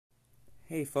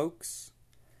Hey folks,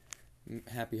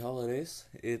 happy holidays.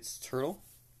 It's Turtle,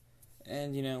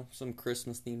 and some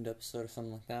Christmas themed episode or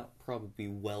something like that. Probably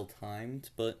well timed,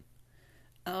 but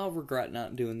I'll regret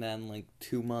not doing that in like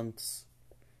 2 months,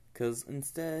 because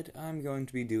instead I'm going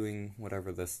to be doing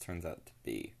whatever this turns out to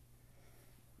be.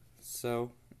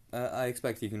 So, I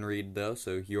expect you can read though,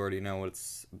 so you already know what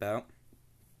it's about.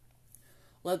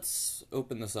 Let's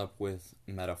open this up with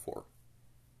metaphor.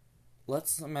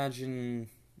 Let's imagine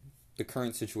the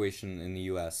current situation in the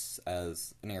US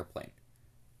as an airplane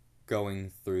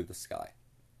going through the sky.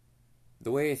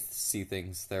 The way I see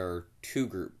things, there are two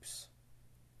groups.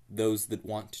 Those that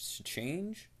want to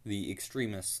change, the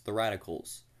extremists, the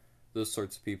radicals, those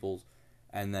sorts of people,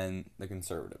 and then the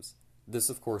conservatives. This,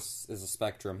 of course, is a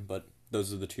spectrum, but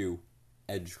those are the two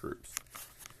edge groups.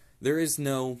 There is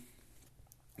no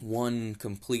one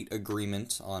complete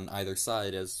agreement on either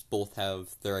side, as both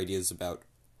have their ideas about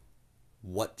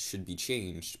what should be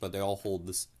changed, but they all hold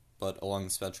this. But along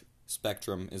the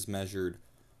spectrum is measured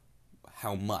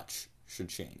how much should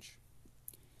change.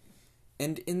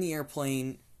 And in the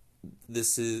airplane,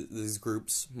 these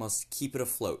groups must keep it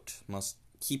afloat, must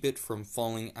keep it from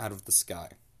falling out of the sky.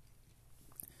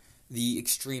 The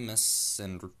extremists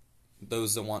and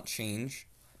those that want change,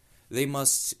 they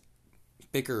must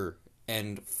bicker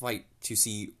and fight to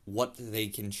see what they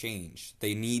can change.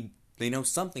 They know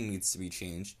something needs to be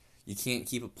changed. You can't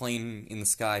keep a plane in the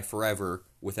sky forever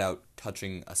without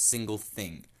touching a single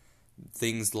thing.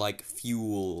 Things like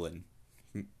fuel and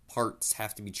parts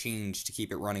have to be changed to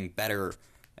keep it running better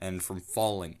and from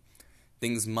falling.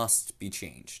 Things must be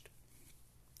changed.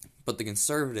 But the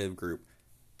conservative group,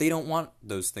 they don't want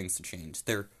those things to change.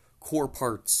 They're core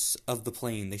parts of the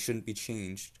plane. They shouldn't be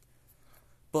changed.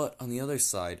 But on the other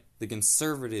side, the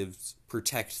conservatives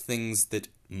protect things that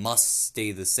must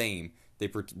stay the same. They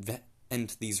prevent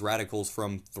these radicals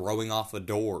from throwing off a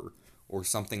door or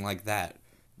something like that.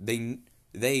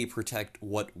 They protect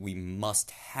what we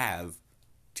must have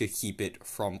to keep it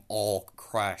from all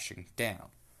crashing down,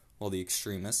 while the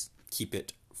extremists keep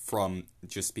it from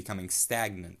just becoming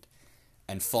stagnant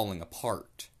and falling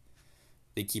apart.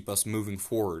 They keep us moving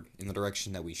forward in the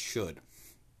direction that we should,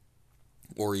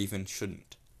 or even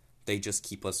shouldn't. They just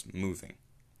keep us moving.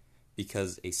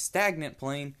 Because a stagnant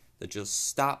plane that just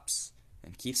stops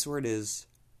and keeps where it is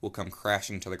will come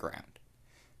crashing to the ground.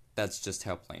 That's just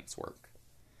how planes work.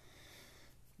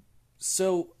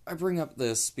 So, I bring up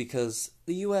this because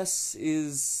the US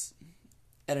is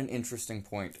at an interesting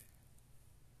point.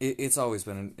 It's always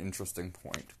been an interesting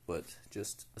point, but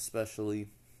just especially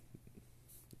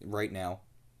right now,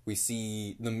 we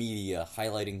see the media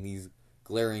highlighting these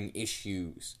glaring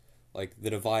issues, like the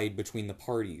divide between the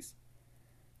parties.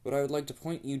 But I would like to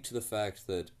point you to the fact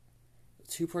that the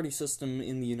two-party system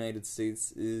in the United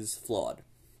States is flawed,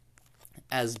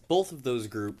 as both of those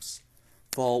groups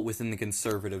fall within the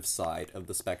conservative side of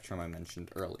the spectrum I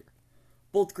mentioned earlier.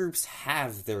 Both groups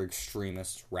have their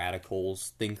extremist,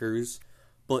 radicals, thinkers,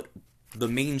 but the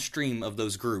mainstream of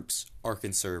those groups are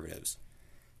conservatives.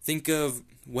 Think of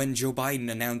when Joe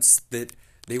Biden announced that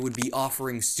they would be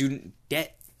offering student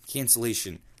debt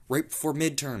cancellation right before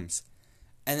midterms,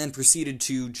 and then proceeded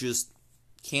to just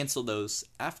cancel those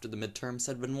after the midterms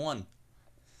had been won.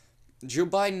 Joe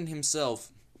Biden himself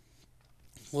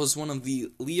was one of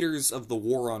the leaders of the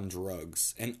war on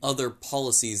drugs and other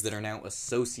policies that are now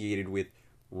associated with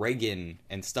Reagan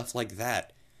and stuff like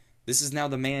that. This is now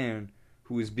the man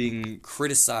who is being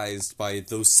criticized by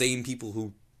those same people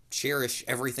who cherish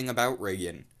everything about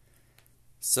Reagan.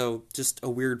 So, just a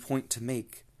weird point to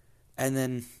make. And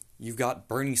then you've got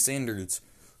Bernie Sanders,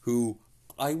 who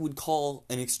I would call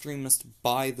an extremist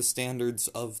by the standards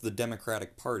of the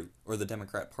Democratic Party, or the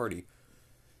Democrat Party.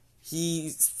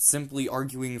 He's simply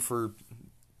arguing for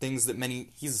things that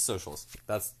he's a socialist.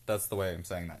 That's the way I'm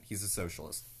saying that. He's a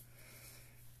socialist.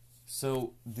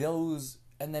 So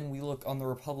and then we look on the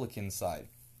Republican side.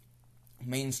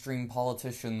 Mainstream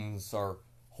politicians are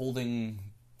holding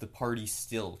the party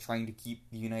still, trying to keep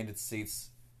the United States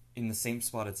in the same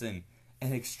spot it's in.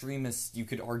 And extremists, you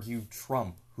could argue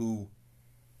Trump, who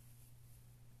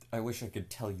I wish I could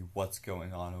tell you what's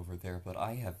going on over there, but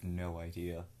I have no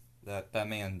idea. That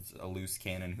man's a loose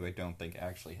cannon who I don't think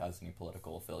actually has any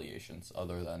political affiliations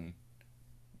other than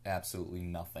absolutely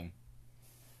nothing.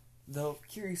 Though,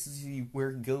 curious to see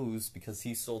where he goes because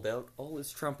he sold out all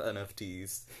his Trump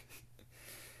NFTs.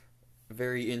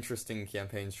 Very interesting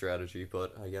campaign strategy,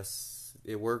 but I guess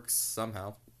it works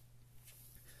somehow.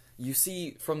 You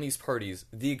see from these parties,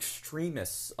 the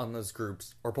extremists on those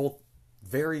groups are both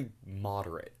very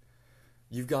moderate.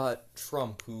 You've got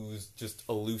Trump, who's just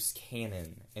a loose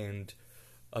cannon and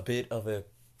a bit of a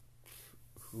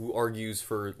who argues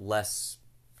for less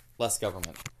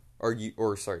government.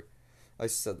 I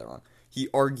said that wrong. He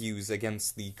argues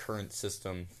against the current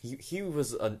system. He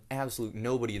was an absolute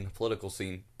nobody in the political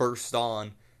scene. Burst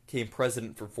on, became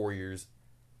president for 4 years,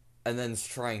 and then is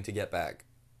trying to get back.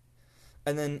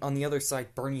 And then on the other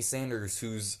side, Bernie Sanders,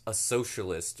 who's a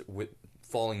socialist, with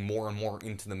falling more and more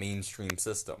into the mainstream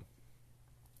system.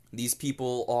 These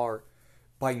people are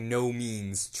by no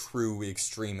means true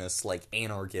extremists like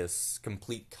anarchists,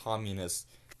 complete communists,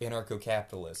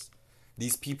 anarcho-capitalists.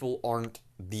 These people aren't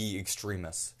the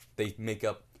extremists. They make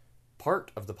up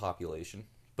part of the population,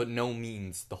 but no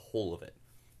means the whole of it.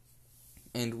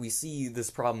 And we see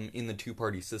this problem in the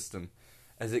two-party system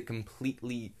as it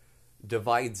completely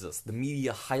divides us. The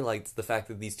media highlights the fact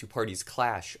that these two parties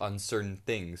clash on certain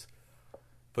things,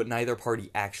 but neither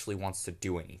party actually wants to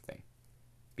do anything.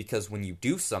 Because when you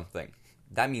do something,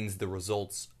 that means the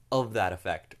results of that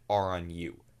effect are on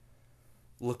you.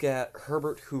 Look at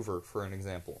Herbert Hoover, for an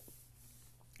example.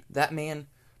 That man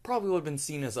probably would have been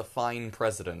seen as a fine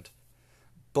president,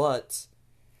 but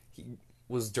he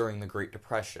was during the Great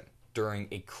Depression, during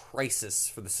a crisis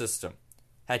for the system.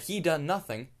 Had he done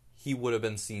nothing, he would have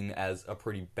been seen as a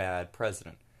pretty bad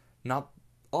president. Not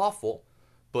awful,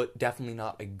 but definitely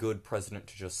not a good president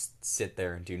to just sit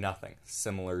there and do nothing,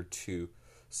 similar to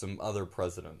some other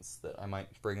presidents that I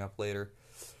might bring up later.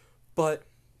 But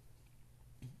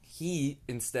he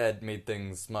instead made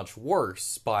things much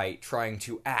worse by trying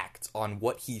to act on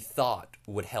what he thought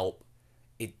would help.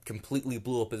 It completely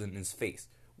blew up in his face.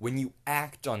 When you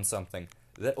act on something,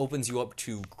 that opens you up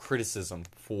to criticism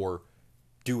for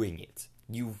doing it.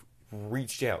 You've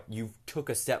reached out, you've took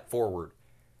a step forward,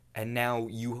 and now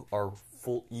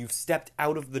you've stepped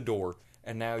out of the door,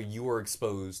 and now you are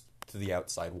exposed to the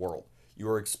outside world. You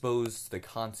are exposed to the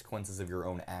consequences of your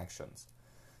own actions.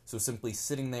 So simply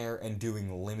sitting there and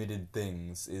doing limited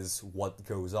things is what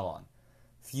goes on.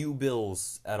 Few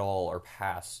bills at all are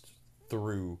passed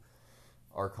through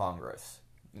our Congress.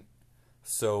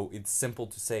 So it's simple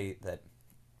to say that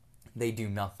they do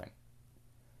nothing.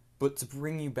 But to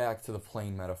bring you back to the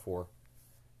plane metaphor,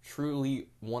 truly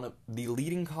one of the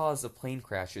leading cause of plane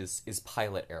crashes is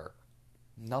pilot error.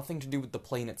 Nothing to do with the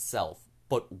plane itself,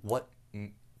 but what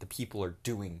the people are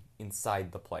doing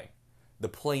inside the plane. The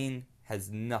plane has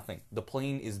nothing. The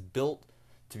plane is built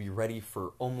to be ready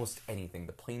for almost anything.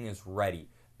 The plane is ready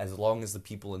as long as the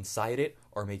people inside it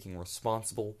are making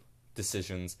responsible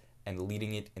decisions and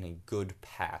leading it in a good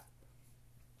path.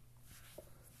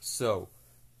 So,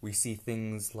 we see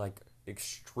things like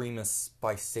extremist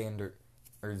bystanders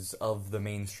of the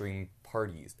mainstream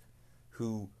parties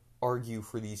who argue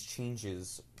for these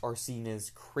changes are seen as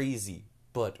crazy,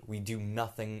 but we do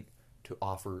nothing to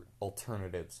offer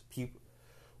alternatives.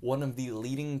 One of the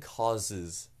leading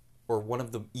causes, or one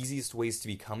of the easiest ways to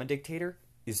become a dictator,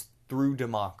 is through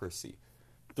democracy.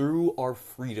 Through our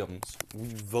freedoms. We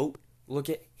vote. Look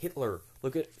at Hitler.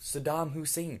 Look at Saddam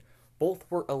Hussein. Both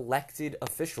were elected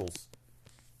officials.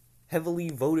 Heavily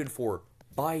voted for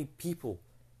by people.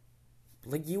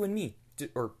 Like you and me.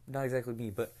 Or not exactly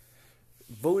me, but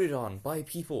voted on by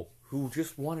people who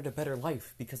just wanted a better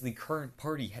life because the current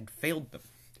party had failed them.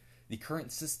 The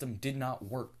current system did not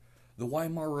work. The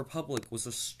Weimar Republic was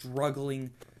a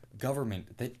struggling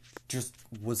government that just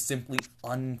was simply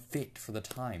unfit for the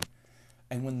time.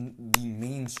 And when the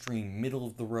mainstream,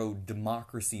 middle-of-the-road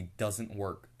democracy doesn't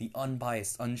work, the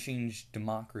unbiased, unchanged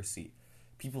democracy,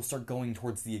 people start going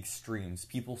towards the extremes.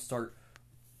 People start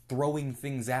throwing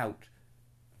things out,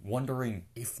 wondering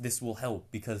if this will help,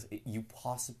 because you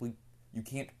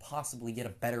can't possibly get a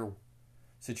better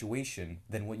situation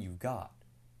than what you've got.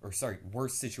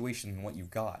 Worse situation than what you've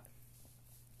got.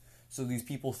 So these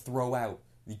people throw out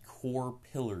the core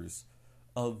pillars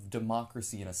of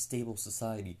democracy in a stable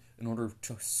society in order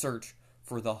to search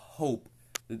for the hope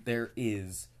that there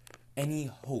is, any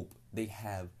hope they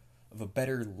have of a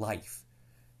better life.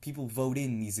 People vote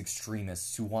in these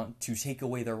extremists who want to take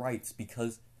away their rights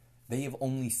because they have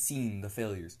only seen the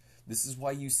failures. This is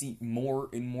why you see more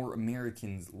and more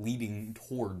Americans leading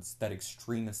towards that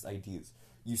extremist ideas.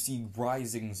 You see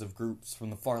risings of groups from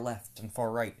the far left and far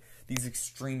right. These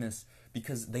extremists,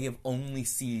 because they have only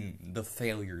seen the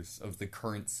failures of the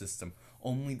current system,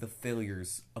 only the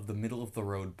failures of the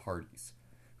middle-of-the-road parties,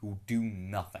 who do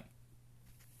nothing.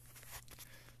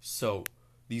 So,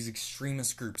 these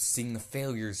extremist groups seeing the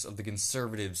failures of the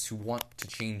conservatives who want to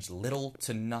change little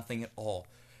to nothing at all,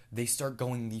 they start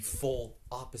going the full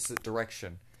opposite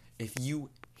direction. If you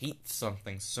hate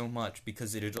something so much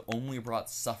because it had only brought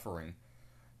suffering,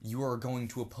 you are going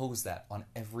to oppose that on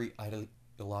every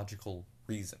ideological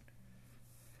reason.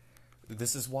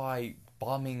 This is why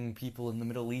bombing people in the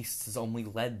Middle East has only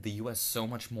led the US so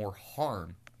much more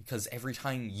harm, because every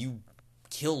time you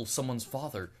kill someone's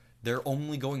father, they're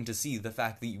only going to see the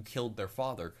fact that you killed their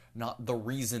father, not the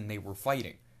reason they were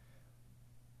fighting.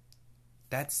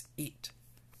 That's it.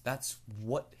 That's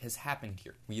what has happened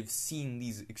here. We have seen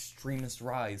these extremists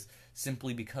rise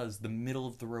simply because the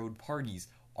middle-of-the-road parties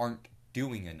aren't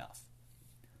doing enough.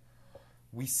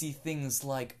 We see things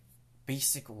like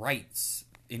basic rights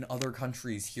in other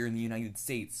countries here in the United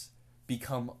States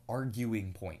become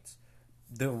arguing points.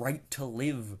 The right to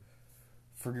live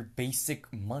for your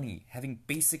basic money, having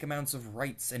basic amounts of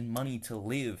rights and money to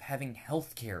live, having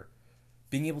health care,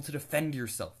 being able to defend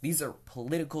yourself. These are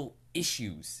political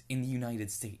issues in the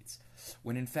United States,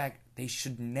 when in fact they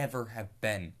should never have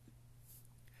been.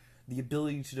 The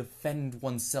ability to defend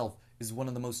oneself is one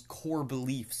of the most core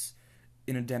beliefs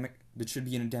that should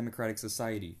be in a democratic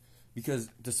society, because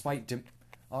despite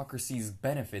democracy's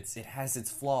benefits, it has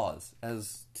its flaws,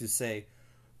 as to say,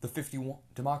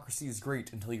 democracy is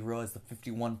great until you realize the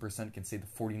 51% can say the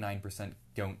 49%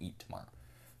 don't eat tomorrow.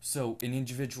 So an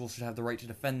individual should have the right to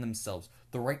defend themselves,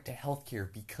 the right to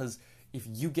healthcare, because if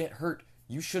you get hurt,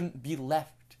 you shouldn't be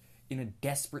left in a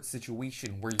desperate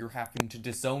situation where you're having to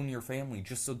disown your family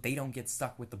just so they don't get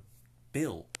stuck with the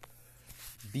bill.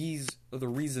 These are the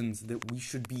reasons that we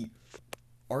should be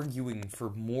arguing for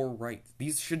more rights.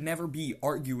 These should never be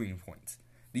arguing points.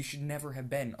 These should never have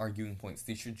been arguing points.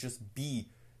 These should just be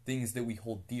things that we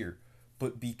hold dear.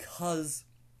 But because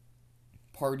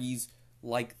parties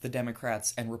like the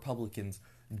Democrats and Republicans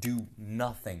do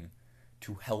nothing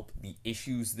to help the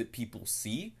issues that people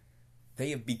see,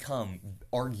 they have become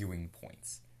arguing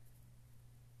points.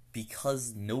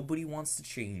 Because nobody wants to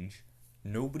change,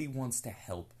 nobody wants to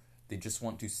help, they just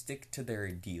want to stick to their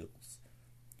ideals.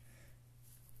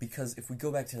 Because if we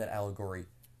go back to that allegory,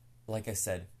 like I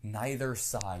said, neither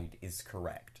side is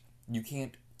correct. You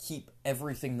can't keep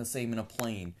everything the same in a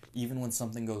plane, even when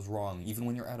something goes wrong, even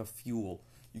when you're out of fuel.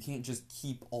 You can't just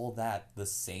keep all that the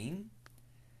same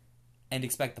and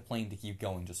expect the plane to keep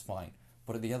going just fine.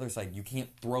 But at the other side, you can't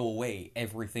throw away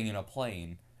everything in a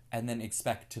plane and then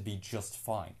expect to be just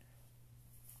fine.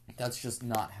 That's just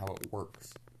not how it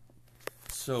works.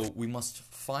 So we must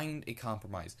find a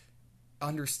compromise.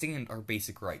 Understand our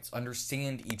basic rights.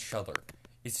 Understand each other.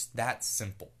 It's that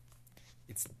simple.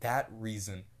 It's that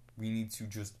reason we need to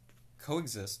just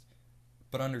coexist,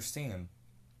 but understand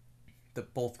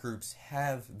that both groups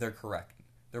have their correct.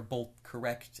 They're both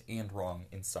correct and wrong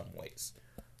in some ways.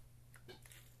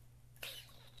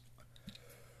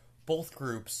 Both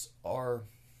groups are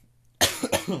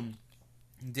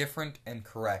different and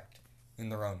correct in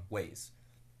their own ways.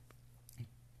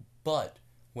 But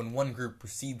when one group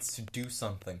proceeds to do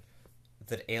something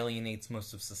that alienates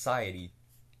most of society,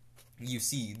 you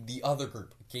see the other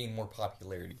group gain more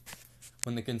popularity.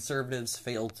 When the conservatives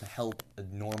fail to help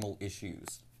normal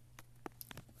issues,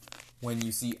 when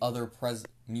you see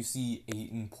you see an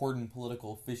important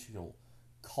political official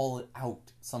call it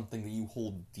out something that you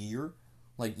hold dear,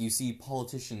 like you see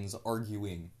politicians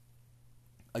arguing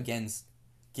against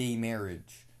gay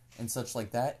marriage and such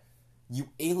like that, you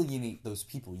alienate those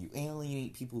people. You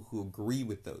alienate people who agree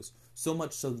with those, so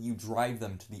much so that you drive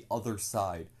them to the other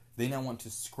side. They now want to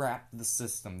scrap the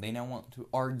system. They now want to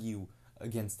argue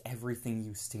against everything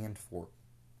you stand for.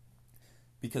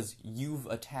 Because you've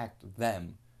attacked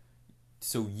them.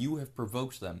 So you have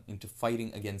provoked them into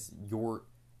fighting against your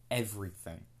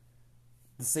everything.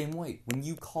 The same way, when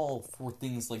you call for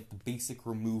things like the basic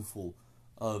removal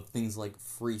of things like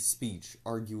free speech,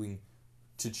 arguing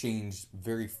to change the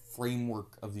very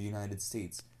framework of the United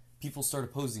States, people start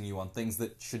opposing you on things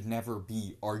that should never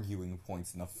be arguing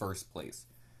points in the first place.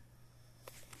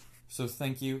 So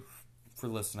thank you for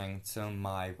listening to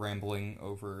my rambling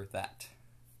over that.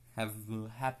 Have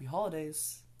happy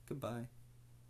holidays. Goodbye.